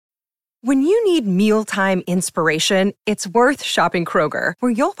When you need mealtime inspiration, it's worth shopping Kroger,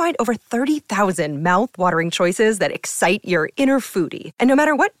 where you'll find over 30,000 mouth-watering choices that excite your inner foodie. And no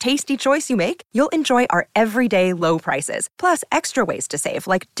matter what tasty choice you make, you'll enjoy our everyday low prices, plus extra ways to save,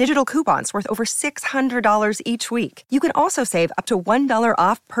 like digital coupons worth over $600 each week. You can also save up to $1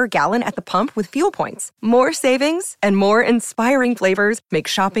 off per gallon at the pump with fuel points. More savings and more inspiring flavors make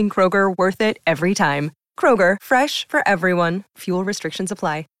shopping Kroger worth it every time. Kroger, fresh for everyone. Fuel restrictions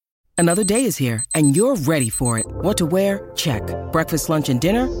apply. Another day is here, and you're ready for it. What to wear? Check. Breakfast, lunch, and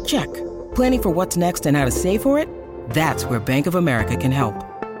dinner? Check. Planning for what's next and how to save for it? That's where Bank of America can help.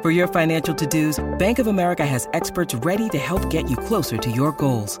 For your financial to-dos, Bank of America has experts ready to help get you closer to your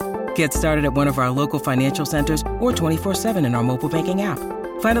goals. Get started at one of our local financial centers or 24/7 in our mobile banking app.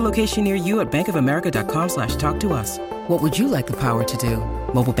 Find a location near you at bankofamerica.com/talktous. What would you like the power to do?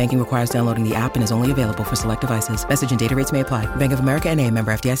 Mobile banking requires downloading the app and is only available for select devices. Message and data rates may apply. Bank of America N.A.,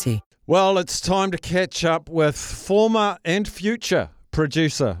 member FDIC. Well, it's time to catch up with former and future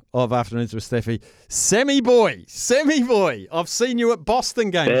producer of Afternoons with Steffi, Sammy Boy. Sammy Boy, I've seen you at Boston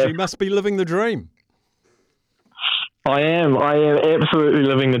games. Yeah. You must be living the dream. I am absolutely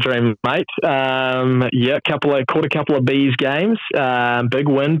living the dream, mate. Caught a couple of bees games. Big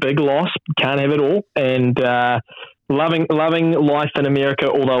win, big loss. Can't have it all. And loving life in America,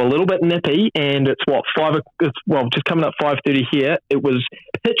 although a little bit nippy. And it's just coming up 5:30 here. It was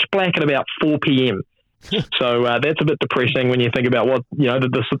pitch black at about 4 p.m. So that's a bit depressing when you think about what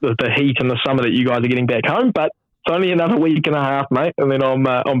the heat and the summer that you guys are getting back home. But it's only another week and a half, mate, and then I'm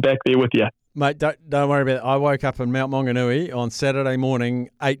back there with you. Mate, don't worry about it. I woke up in Mount Maunganui on Saturday morning,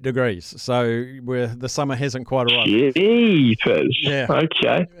 8 degrees. So the summer hasn't quite arrived. Jeepers. Yeah.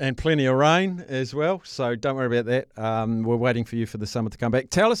 Okay. And plenty of rain as well. So don't worry about that. We're waiting for you for the summer to come back.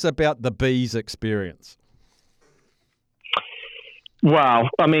 Tell us about the Bees experience. Wow.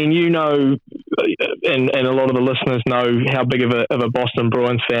 I mean, and a lot of the listeners know how big of a Boston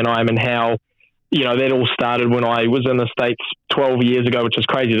Bruins fan I am, and how that all started when I was in the States 12 years ago, which is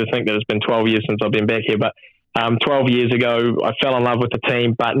crazy to think that it's been 12 years since I've been back here. But 12 years ago, I fell in love with the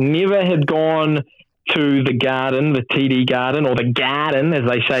team, but never had gone to the Garden, the TD Garden, or the Garden, as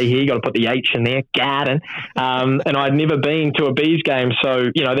they say here. You got to put the H in there, Garden. And I'd never been to a Bees game.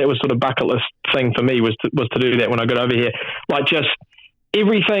 So, that was sort of bucket list thing for me was to do that when I got over here. Like, just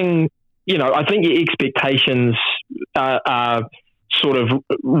everything, I think your expectations are sort of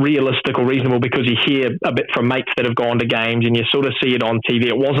realistic or reasonable, because you hear a bit from mates that have gone to games and you sort of see it on TV.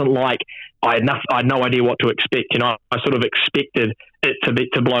 It wasn't like I had no idea what to expect. I sort of expected it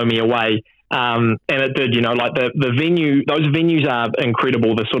to blow me away. And it did, like the venue, those venues are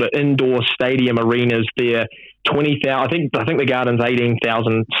incredible. The sort of indoor stadium arenas, they're 20,000. I think the Garden's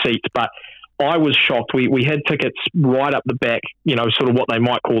 18,000 seats, but I was shocked. We had tickets right up the back, sort of what they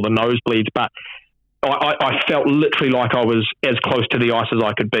might call the nosebleeds, but I felt literally like I was as close to the ice as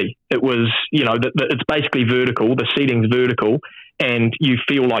I could be. It was, it's basically vertical. The seating's vertical, and you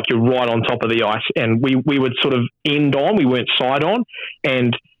feel like you're right on top of the ice. And we would sort of end on, we weren't side on,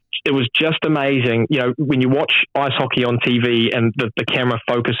 and it was just amazing. When you watch ice hockey on TV and the camera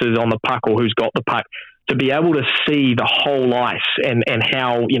focuses on the puck or who's got the puck, to be able to see the whole ice and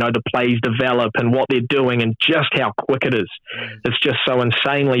how, the plays develop and what they're doing and just how quick it is. It's just so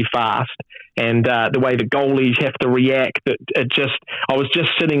insanely fast. And the way the goalies have to react, I was just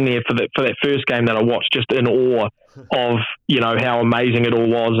sitting there for that first game that I watched, just in awe of, how amazing it all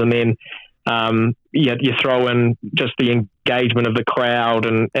was. And then, you throw in just the engagement of the crowd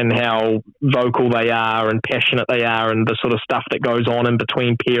and how vocal they are and passionate they are, and the sort of stuff that goes on in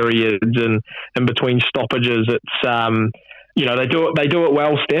between periods and in between stoppages. It's, they do it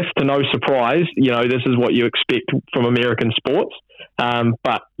well, Steph, to no surprise. This is what you expect from American sports.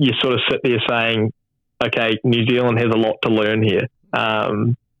 But you sort of sit there saying, okay, New Zealand has a lot to learn here.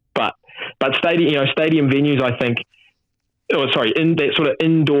 But stadium venues, I think, in that sort of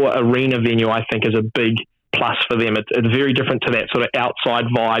indoor arena venue, I think is a big plus for them. It's very different to that sort of outside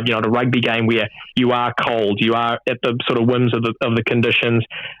vibe, the rugby game where you are cold, you are at the sort of whims of the conditions.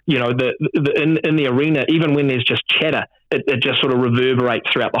 In the arena, even when there's just chatter, it just sort of reverberates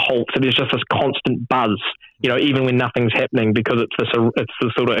throughout the whole. So there's just this constant buzz, even when nothing's happening, because it's the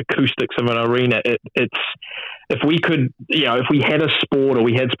sort of acoustics of an arena. If we could, if we had a sport, or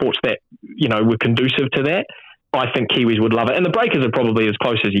we had sports that were conducive to that, I think Kiwis would love it. And the Breakers are probably as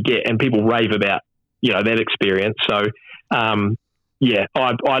close as you get, and people rave about, that experience. So, I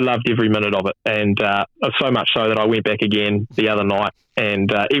loved every minute of it. And so much so that I went back again the other night. And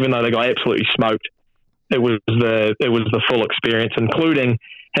even though they got absolutely smoked, it was the full experience, including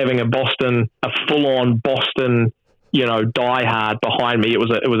having a full-on Boston diehard behind me. It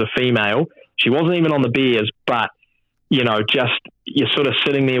was a female. She wasn't even on the Bears, but just you're sort of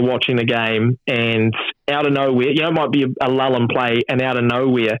sitting there watching the game, and out of nowhere, it might be a lull in play, and out of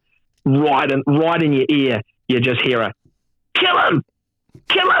nowhere, right in your ear, you just hear a kill him.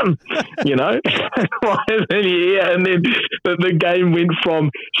 Right in your ear. And then the game went from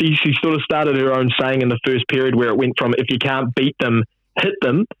she sort of started her own saying in the first period where it went from if you can't beat them, hit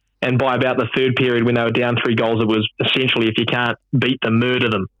them. And by about the third period, when they were down 3 goals, it was essentially if you can't beat them, murder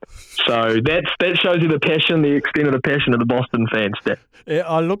them. So that shows you the extent of the passion of the Boston fans there. Yeah,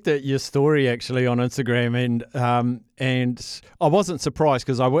 I looked at your story actually on Instagram, and I wasn't surprised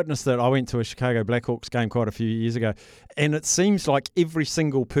because I witnessed it. I went to a Chicago Blackhawks game quite a few years ago, and it seems like every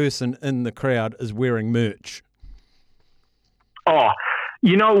single person in the crowd is wearing merch. Oh,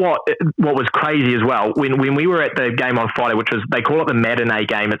 you know what was crazy as well, when we were at the game on Friday, which was, they call it the matinee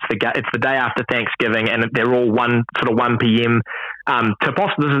game. It's the day after Thanksgiving, and they're all 1 p.m.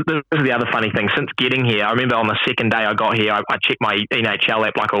 tip-offs. This is the other funny thing. Since getting here, I remember on the second day I got here, I checked my NHL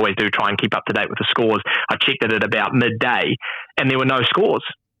app like I always do, try and keep up to date with the scores. I checked it at about midday, and there were no scores.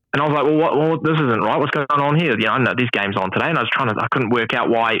 And I was like, well, this isn't right. What's going on here? I know this game's on today, and I couldn't work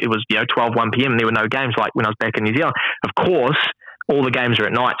out why it was 1 p.m. and there were no games like when I was back in New Zealand. Of course, all the games are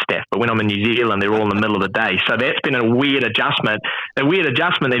at night, Steph, but when I'm in New Zealand, they're all in the middle of the day. So that's been a weird adjustment that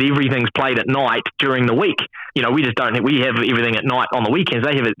everything's played at night during the week. We just don't, we have everything at night on the weekends.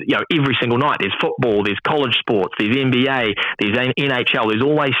 They have it, every single night. There's football, there's college sports, there's NBA, there's NHL, there's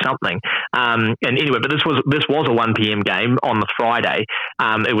always something. And anyway, but this was a 1 p.m. game on the Friday.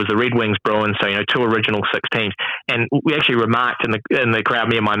 It was the Red Wings Bruins, so, 2 original 6 teams. And we actually remarked in the crowd,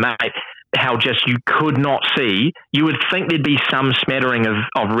 me and my mate, how just you could not see. You would think there'd be some smattering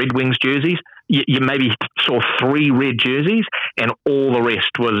of Red Wings jerseys. You maybe saw 3 red jerseys, and all the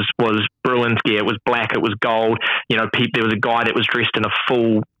rest was Bruins gear. It was black, it was gold. There was a guy that was dressed in a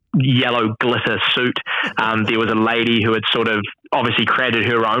full yellow glitter suit. There was a lady who had sort of obviously created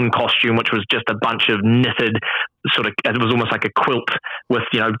her own costume, which was just a bunch of knitted it was almost like a quilt with,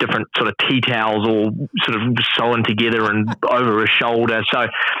 different sort of tea towels all sort of sewn together and over her shoulder. So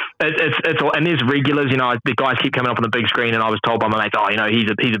it's all, and there's regulars, the guys keep coming up on the big screen, and I was told by my mates, he's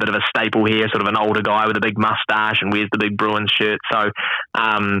a bit of a staple here, sort of an older guy with a big mustache and wears the big Bruins shirt. So,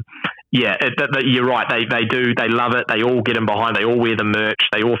 you're right. They love it. They all get in behind. They all wear the merch.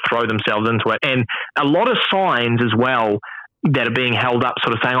 They all throw themselves into it. And a lot of signs as well that are being held up,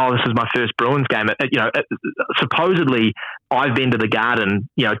 sort of saying, "Oh, this is my first Bruins game." Supposedly, I've been to the Garden,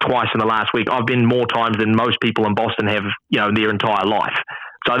 twice in the last week. I've been more times than most people in Boston have, their entire life.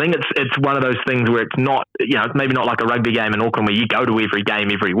 So I think it's one of those things where it's not, maybe not like a rugby game in Auckland where you go to every game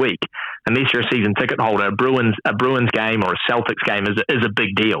every week. Unless you're a season ticket holder, a Bruins game or a Celtics game is a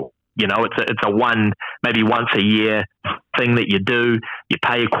big deal. It's a maybe once a year thing that you do. You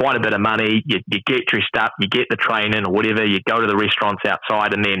pay quite a bit of money. You get dressed up. You get the training or whatever. You go to the restaurants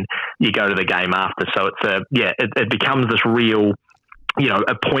outside, and then you go to the game after. So it becomes this real,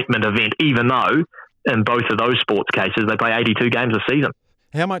 appointment event. Even though in both of those sports cases they play 82 games a season.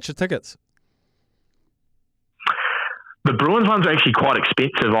 How much are tickets? The Bruins ones are actually quite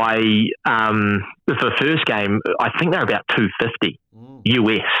expensive. For the first game, I think they're about $250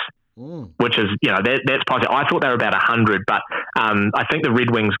 US. Which is, that's pricey. I thought they were about 100, but I think the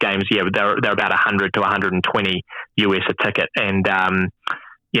Red Wings games, they're about 100 to 120 US a ticket, and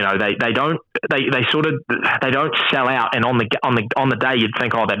they don't sell out. And on the day, you'd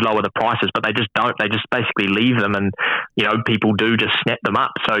think, oh, they'd lower the prices, but they just don't. They just basically leave them, and people do just snap them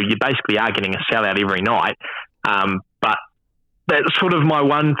up. So you basically are getting a sellout every night. But that's sort of my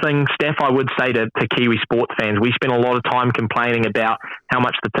one thing, Steph, I would say to Kiwi sports fans. We spend a lot of time complaining about how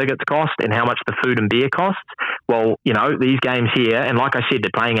much the tickets cost and how much the food and beer costs. Well, these games here, and like I said,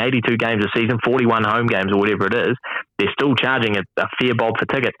 they're playing 82 games a season, 41 home games or whatever it is. They're still charging a fair bob for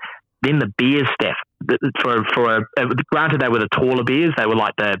tickets. Then the beers, Steph, granted they were the taller beers. They were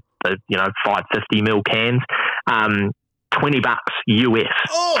like the 550 ml cans, $20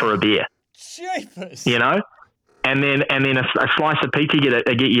 US for a beer. Jeepers. And then a slice of pizza, you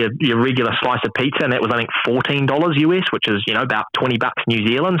get your regular slice of pizza, and that was, I think, $14 US, which is, about $20 New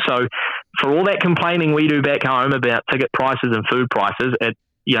Zealand. So for all that complaining we do back home about ticket prices and food prices, it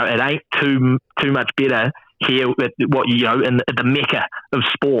ain't too much better here at in the mecca of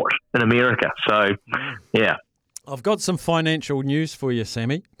sport in America. So, yeah. I've got some financial news for you,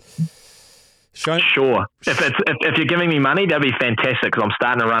 Sammy. Sure. If you're giving me money, that'd be fantastic because I'm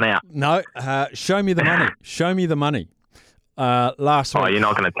starting to run out. No, show me the money. Show me the money. Last week. Oh, you're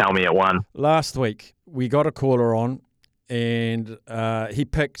not going to tell me at one. Last week, we got a caller on, and he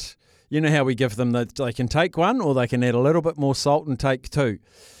picked You know how we give them that they can take one or they can add a little bit more salt and take two.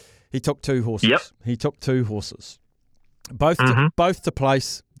 He took 2 horses. Yep. He took 2 horses. Both to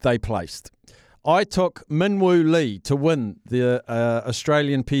place, they placed. I took Minwoo Lee to win the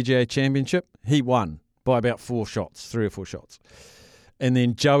Australian PGA Championship. He won by about 3 or 4 shots. And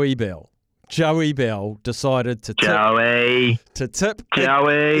then Joey Bell decided to tip.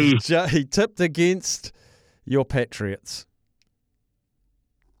 He tipped against your Patriots.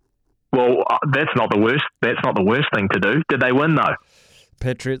 Well, that's not the worst. That's not the worst thing to do. Did they win though?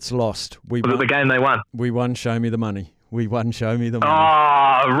 Patriots lost. Was it the game they won? We won. Show me the money. We won. Show me the money.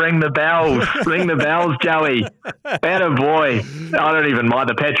 Oh, ring the bells. Ring the bells, Joey. Atta boy. I don't even mind.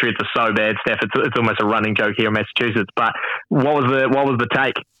 The Patriots are so bad, Steph. It's almost a running joke here in Massachusetts. But what was the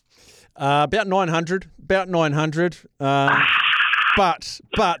take? About 900. But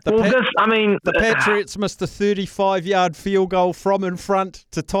the Patriots missed a 35-yard field goal from in front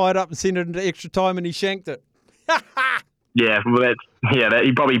to tie it up and send it into extra time, and he shanked it. Yeah, well,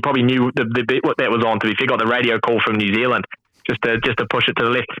 he probably knew what that was on. To be fair, got the radio call from New Zealand just to push it to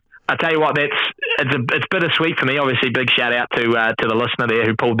the left. I tell you what, it's bittersweet for me. Obviously, big shout out to the listener there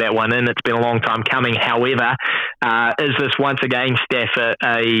who pulled that one in. It's been a long time coming. However, is this once again, Steph,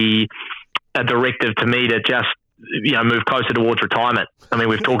 a directive to me to just move closer towards retirement? I mean,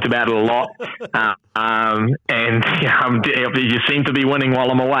 we've talked about it a lot, and you seem to be winning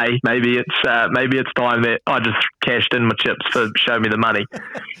while I'm away. Maybe it's time that I just cashed in my chips for Show Me the Money.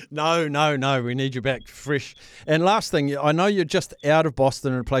 No. We need you back fresh. And last thing, I know you're just out of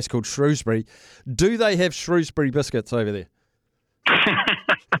Boston in a place called Shrewsbury. Do they have Shrewsbury biscuits over there?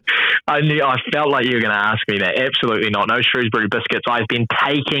 I felt like you were going to ask me that. Absolutely not. No Shrewsbury biscuits. I've been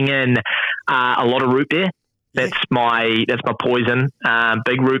taking in a lot of root beer. That's my poison.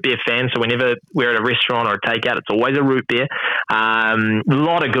 Big root beer fan. So whenever we're at a restaurant or a takeout, it's always a root beer. A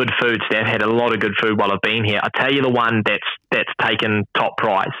lot of good food. Steph had a lot of good food while I've been here. I tell you the one that's taken top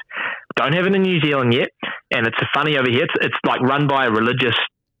prize. Don't have it in New Zealand yet, and it's funny over here. It's like run by a religious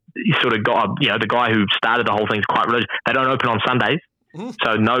sort of guy. The guy who started the whole thing is quite religious. They don't open on Sundays,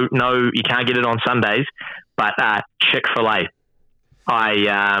 so no, you can't get it on Sundays. But Chick-fil-A.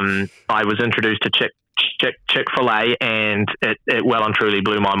 I was introduced to Chick-fil-A, and it well and truly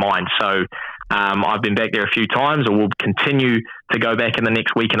blew my mind. So I've been back there a few times, or will continue to go back in the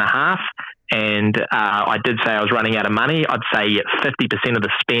next week and a half. And I did say I was running out of money. I'd say 50% of the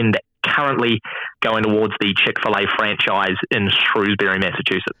spend currently going towards the Chick-fil-A franchise in Shrewsbury,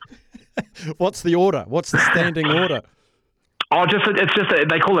 Massachusetts. What's the order? What's the standing order? Oh,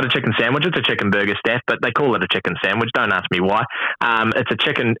 they call it a chicken sandwich. It's a chicken burger, Steph, but they call it a chicken sandwich. Don't ask me why. It's a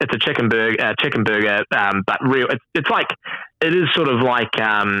chicken burger, but real. It's like, it is sort of like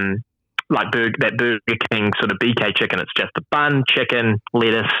that Burger King sort of BK chicken. It's just a bun, chicken,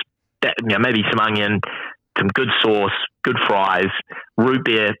 lettuce, maybe some onion, some good sauce, good fries, root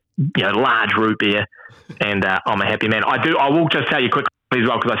beer, large root beer, and I'm a happy man. I will just tell you quickly as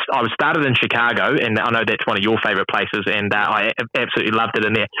well, because I was started in Chicago, and I know that's one of your favourite places, and I absolutely loved it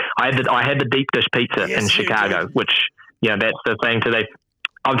in there. I had the deep dish pizza in Chicago, which that's the thing today.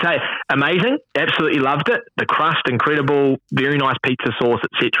 I'll tell you, amazing, absolutely loved it. The crust, incredible, very nice pizza sauce,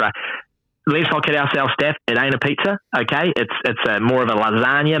 etc. Let's not kid ourselves, Steph. It ain't a pizza, okay? It's more of a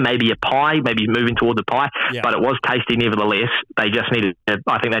lasagna, maybe a pie, maybe moving towards a pie, but it was tasty nevertheless. They just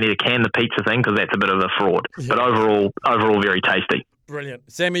I think they need to can the pizza thing, because that's a bit of a fraud. Yeah. But overall, very tasty.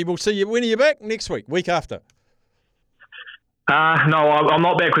 Brilliant. Sammy, we'll see you. When are you back? Next week? Week after? No, I'm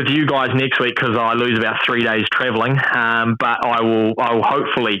not back with you guys next week, because I lose about 3 days travelling. But I will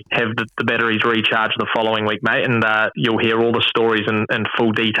hopefully have the batteries recharged the following week, mate, and you'll hear all the stories in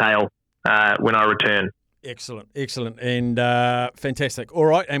full detail when I return. Excellent, and fantastic. All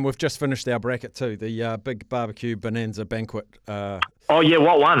right, and we've just finished our bracket too, the big barbecue bonanza banquet. Oh yeah,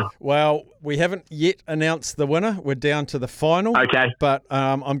 what one? Well, we haven't yet announced the winner. We're down to the final. Okay. But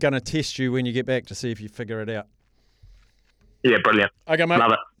I'm going to test you when you get back to see if you figure it out. Yeah, brilliant. Okay, mate.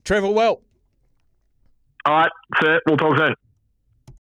 Love it. Travel well. All right, sir. We'll talk soon.